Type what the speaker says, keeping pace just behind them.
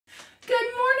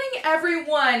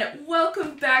everyone,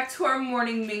 welcome back to our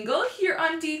Morning Mingle here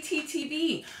on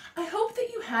DTTV. I hope that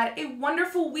you had a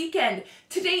wonderful weekend.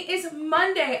 Today is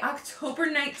Monday, October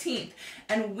 19th,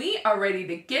 and we are ready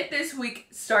to get this week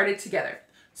started together.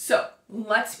 So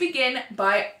let's begin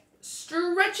by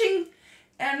stretching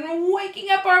and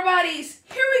waking up our bodies.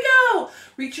 Here we go.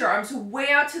 Reach your arms way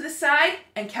out to the side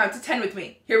and count to 10 with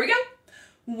me. Here we go.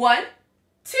 1,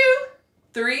 2,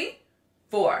 3,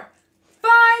 4,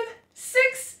 5,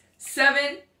 6,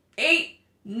 7, 8,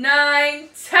 9,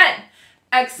 10.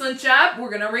 Excellent job. We're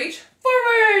going to reach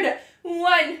forward.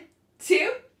 1,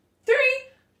 2, 3,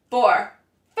 4,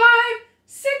 5,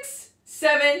 6,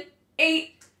 7,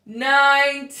 8,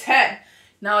 9, 10.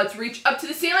 Now let's reach up to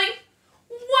the ceiling.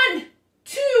 1,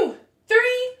 2, 3,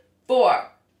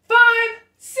 4, 5,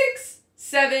 6,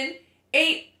 7,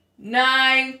 8,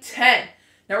 9, 10.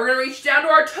 Now we're going to reach down to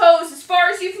our toes as far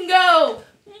as you can go.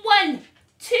 1,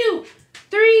 2,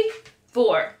 3,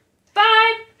 4, 5,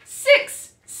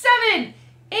 6, 7,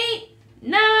 8,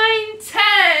 9,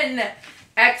 10.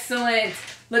 Excellent.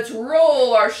 Let's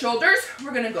roll our shoulders.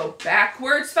 We're going to go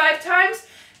backwards 5 times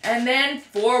and then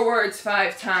forwards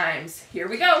 5 times. Here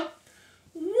we go.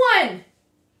 1,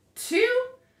 2,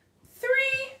 3,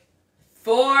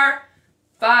 4,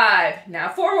 5. Now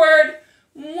forward.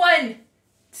 1,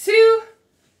 2,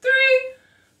 3,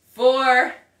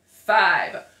 4,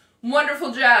 5.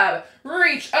 Wonderful job.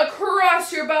 Reach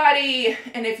across your body.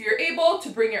 And if you're able to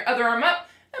bring your other arm up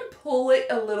and pull it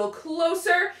a little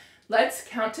closer, let's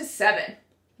count to 7.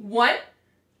 1,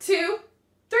 2,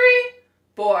 3,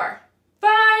 4,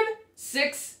 5,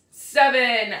 6,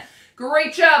 7.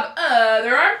 Great job.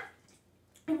 Other arm.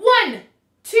 1,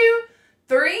 2,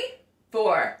 3,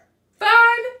 4, 5,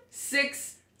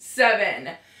 6, 7.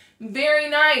 Very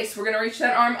nice. We're going to reach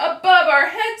that arm above our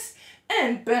heads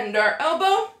and bend our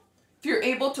elbow. If you're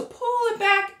able to pull it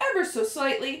back ever so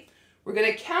slightly, we're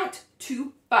going to count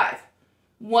to 5.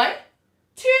 1,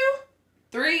 2,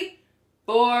 3,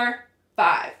 4,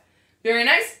 5. Very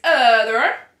nice. Other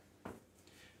arm.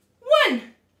 1,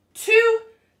 2,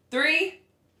 3,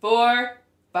 4,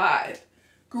 5.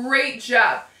 Great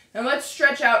job. Now let's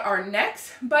stretch out our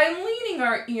necks by leaning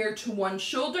our ear to one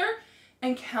shoulder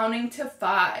and counting to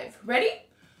 5. Ready?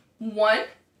 1,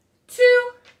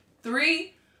 2,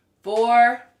 3,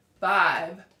 4,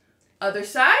 5. Other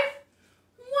side.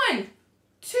 1,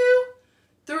 2,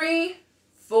 3,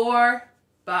 4,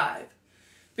 5.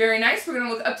 Very nice. We're going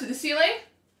to look up to the ceiling.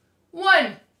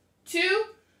 1, 2,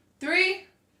 3,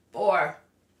 4,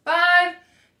 5.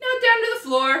 Now down to the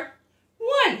floor.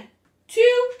 1,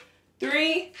 2,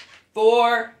 3,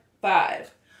 4,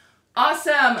 5.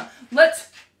 Awesome. Let's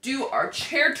do our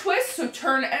chair twist. So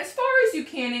turn as far as you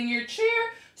can in your chair,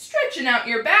 stretching out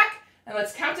your back, and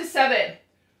let's count to 7.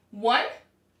 1,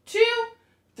 2,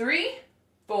 3,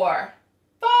 4,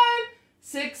 5,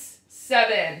 6,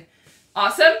 7.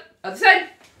 Awesome. Other side.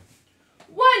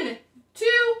 1,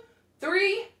 2,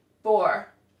 3, 4,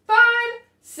 5,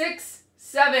 6,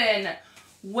 7.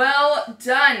 Well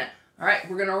done. All right,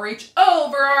 we're going to reach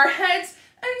over our heads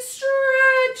and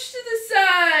stretch to the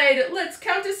side. Let's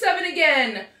count to 7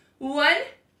 again. 1,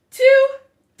 2,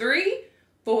 3,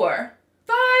 4,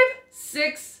 5,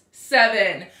 6,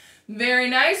 7. Very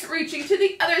nice. Reaching to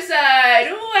the other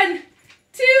side. 1,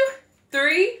 2,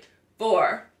 3,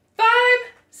 4, 5,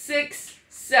 6,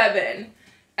 7.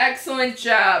 Excellent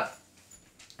job.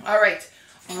 All right,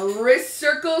 our wrist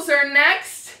circles are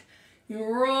next. You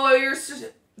roll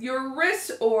your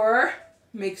wrists or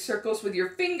make circles with your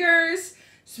fingers.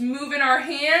 Just moving our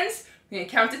hands. We're going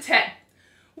to count to 10.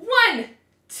 1,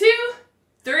 2,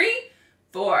 3,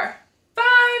 4, 5,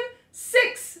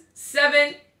 6,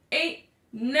 7, 8,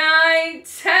 9,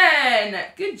 10.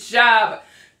 Good job.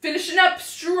 Finishing up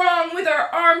strong with our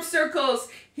arm circles.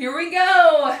 Here we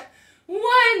go.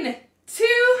 1,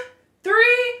 2, 3,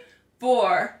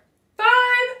 4, 5,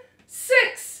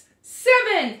 6,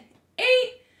 7, 8,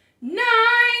 9,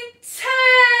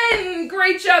 10.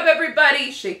 Great job,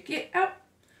 everybody. Shake it out.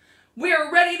 We're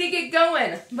ready to get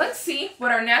going. Let's see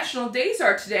what our national days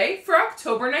are today for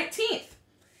October 19th.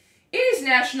 It is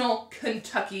National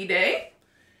Kentucky Day.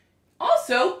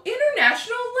 Also,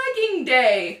 International Legging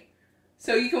Day.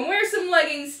 So you can wear some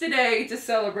leggings today to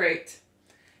celebrate.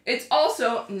 It's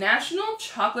also National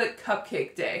Chocolate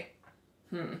Cupcake Day.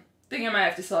 Think I might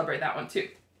have to celebrate that one too.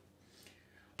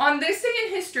 On this day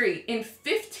in history, in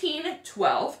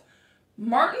 1512,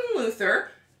 Martin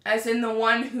Luther, as in the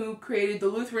one who created the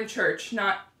Lutheran Church,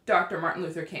 not Dr. Martin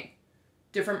Luther King,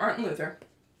 different Martin Luther.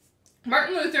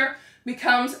 Martin Luther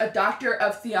becomes a doctor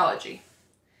of theology.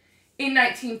 In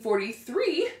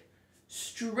 1943,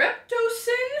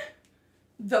 streptocin,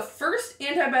 the first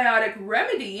antibiotic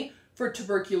remedy for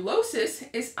tuberculosis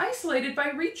is isolated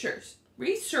by researchers.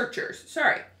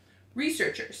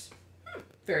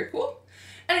 Very cool.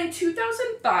 And in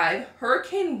 2005,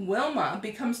 Hurricane Wilma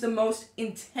becomes the most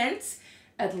intense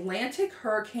Atlantic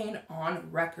hurricane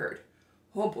on record.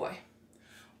 Oh boy.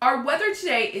 Our weather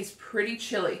today is pretty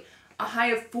chilly. A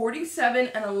high of 47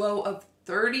 and a low of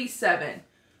 37.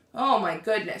 Oh my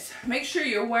goodness. Make sure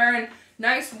you're wearing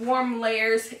nice warm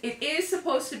layers. It is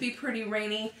supposed to be pretty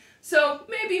rainy, so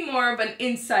maybe more of an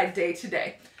inside day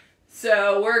today.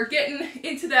 So we're getting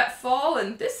into that fall,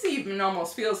 and this even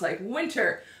almost feels like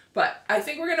winter. But I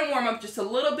think we're going to warm up just a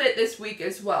little bit this week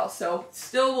as well, so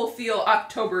still will feel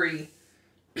October-y.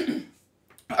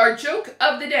 Our joke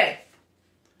of the day.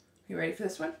 You ready for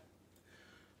this one?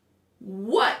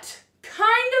 What kind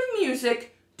of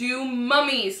music do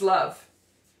mummies love?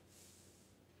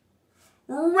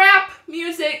 Rap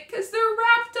music, because they're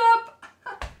wrapped up.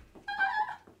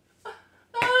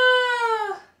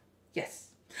 Yes.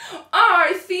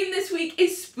 Our theme this week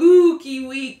is Spooky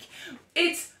Week.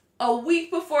 It's a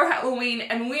week before Halloween,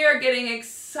 and we are getting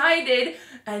excited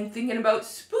and thinking about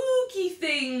spooky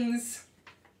things.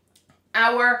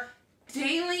 Our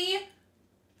daily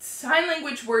sign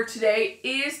language word today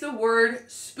is the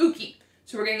word spooky.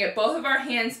 So we're going to get both of our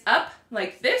hands up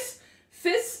like this,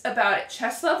 fists about at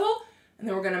chest level, and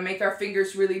then we're going to make our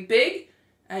fingers really big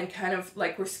and kind of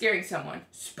like we're scaring someone.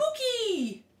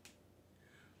 Spooky!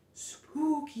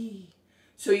 Spooky.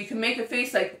 So you can make a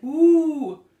face like,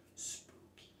 ooh, spooky.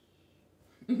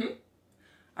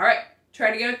 All right, try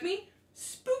it again with me.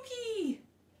 Spooky.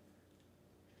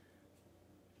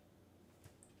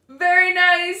 Very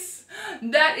nice.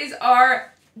 That is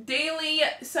our daily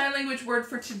sign language word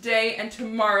for today and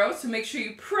tomorrow. So make sure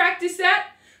you practice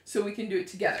that so we can do it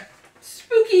together.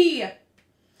 Spooky.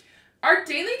 Our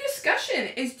daily discussion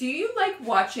is, do you like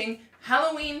watching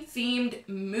Halloween-themed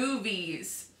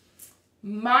movies?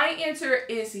 My answer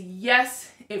is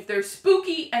yes, if they're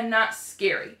spooky and not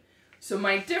scary. So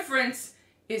my difference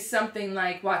is something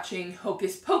like watching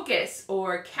Hocus Pocus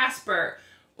or Casper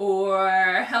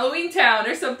or Halloween Town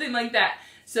or something like that.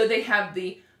 So they have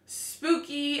the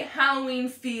spooky Halloween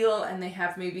feel and they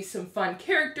have maybe some fun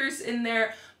characters in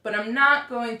there, but I'm not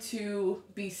going to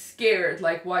be scared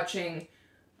like watching,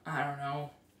 I don't know,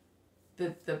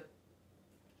 the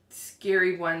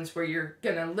scary ones where you're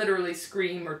gonna literally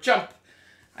scream or jump.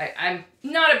 I'm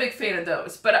not a big fan of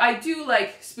those, but I do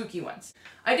like spooky ones.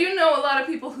 I do know a lot of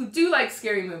people who do like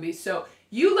scary movies, so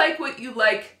you like what you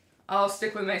like. I'll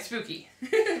stick with my spooky.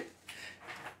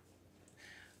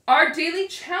 Our daily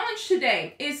challenge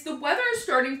today is the weather is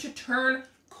starting to turn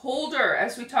colder,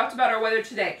 as we talked about our weather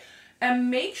today.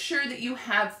 And make sure that you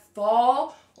have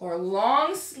fall or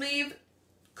long sleeve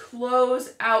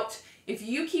clothes out. If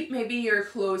you keep maybe your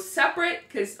clothes separate,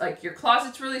 because like your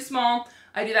closet's really small,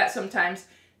 I do that sometimes.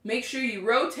 Make sure you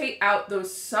rotate out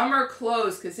those summer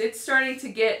clothes because it's starting to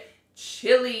get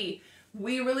chilly.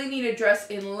 We really need to dress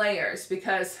in layers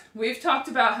because we've talked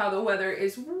about how the weather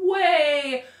is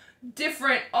way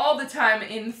different all the time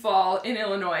in fall in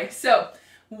Illinois. So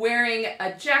wearing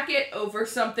a jacket over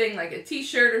something like a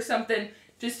t-shirt or something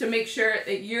just to make sure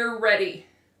that you're ready.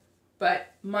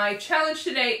 But my challenge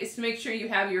today is to make sure you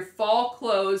have your fall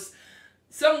clothes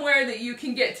somewhere that you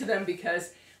can get to them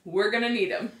because we're gonna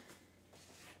need them.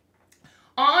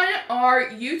 On our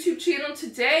YouTube channel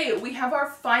today, we have our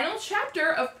final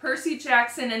chapter of Percy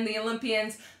Jackson and the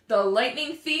Olympians, The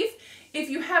Lightning Thief. If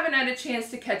you haven't had a chance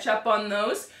to catch up on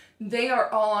those, they are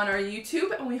all on our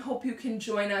YouTube, and we hope you can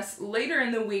join us later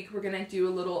in the week. We're going to do a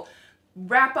little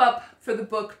wrap-up for the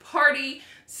book party,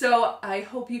 so I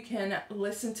hope you can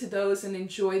listen to those and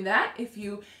enjoy that. If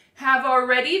you have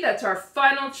already, that's our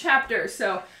final chapter,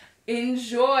 so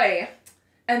enjoy.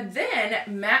 And then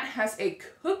Matt has a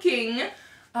cooking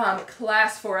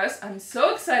class for us. I'm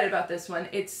so excited about this one.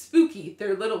 It's spooky.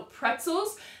 They're little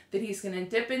pretzels that he's going to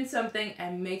dip in something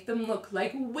and make them look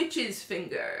like witches'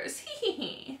 fingers.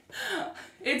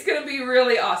 It's going to be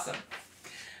really awesome.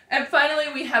 And finally,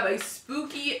 we have a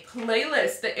spooky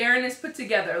playlist that Erin has put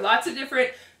together. Lots of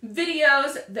different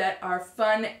videos that are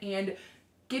fun and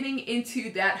getting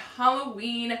into that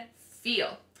Halloween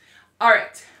feel. All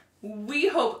right. We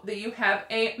hope that you have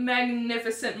a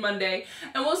magnificent Monday,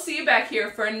 and we'll see you back here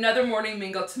for another Morning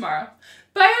Mingle tomorrow.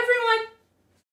 Bye, everyone!